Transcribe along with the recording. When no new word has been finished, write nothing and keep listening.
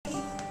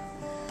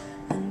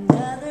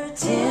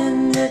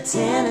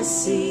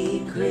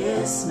Tennessee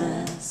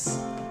Christmas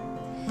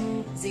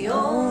is the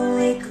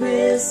only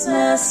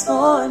Christmas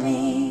for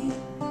me,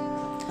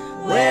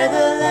 where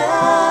the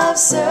love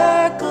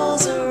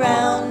circles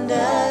around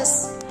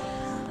us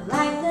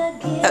like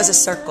the That was a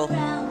circle,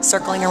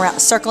 circling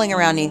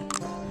around you.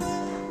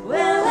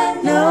 Well,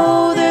 I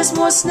know there's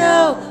more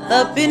snow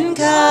up in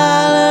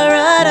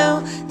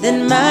Colorado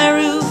than my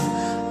roof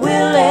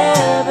will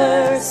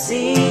ever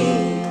see.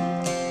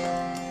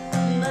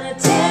 But a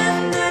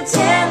tender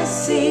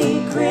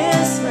Tennessee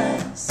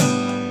Christmas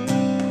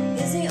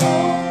is the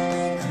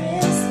only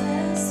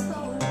Christmas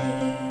for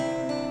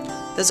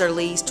me. Those are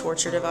Lee's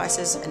torture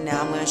devices, and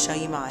now I'm going to show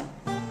you mine.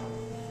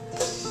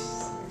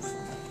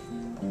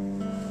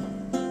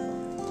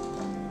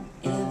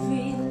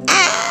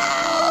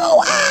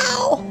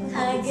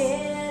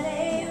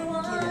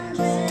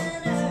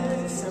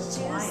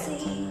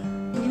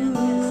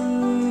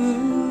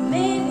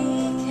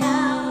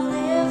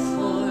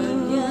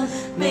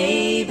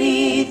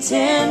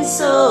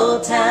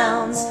 Tinsel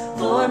towns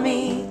for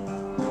me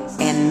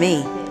and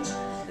me.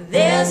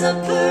 There's a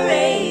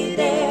parade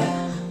there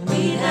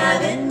we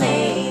haven't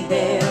made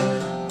there.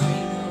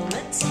 Bring home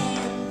a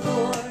tan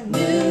for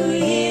New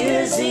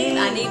Year's Eve.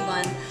 I need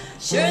one.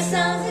 Sure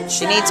sounds exciting.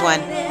 She needs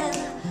one.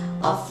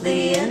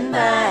 Awfully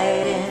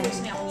inviting.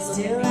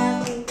 Still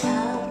I think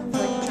I'm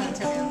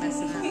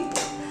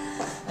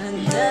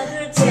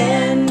another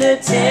tender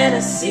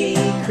Tennessee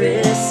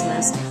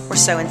Christmas. We're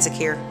so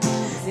insecure.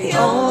 The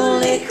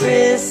only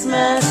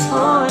Christmas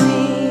for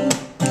me,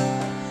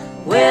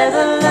 where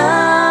the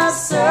love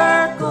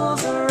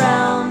circles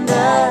around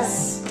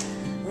us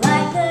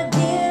like the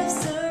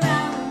gifts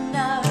around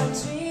our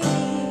tree.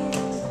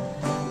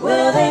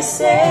 Well, they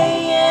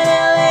say in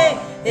LA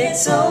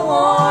it's a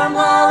warm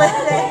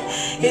holiday,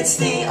 it's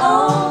the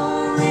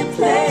only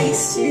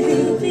place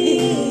to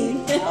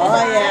be.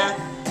 Oh yeah.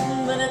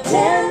 But a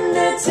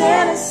tender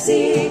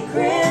Tennessee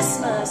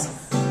Christmas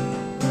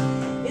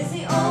is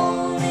the only.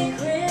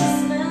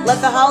 Let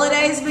the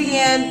holidays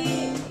begin.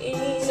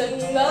 So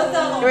both of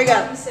them Here we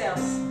go.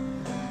 themselves.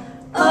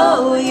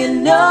 Oh, you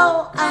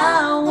know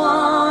I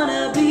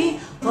wanna be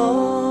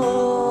home.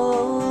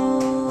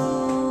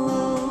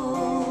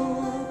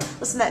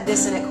 Listen to that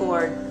dissonant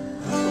chord.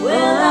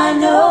 Well, I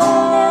know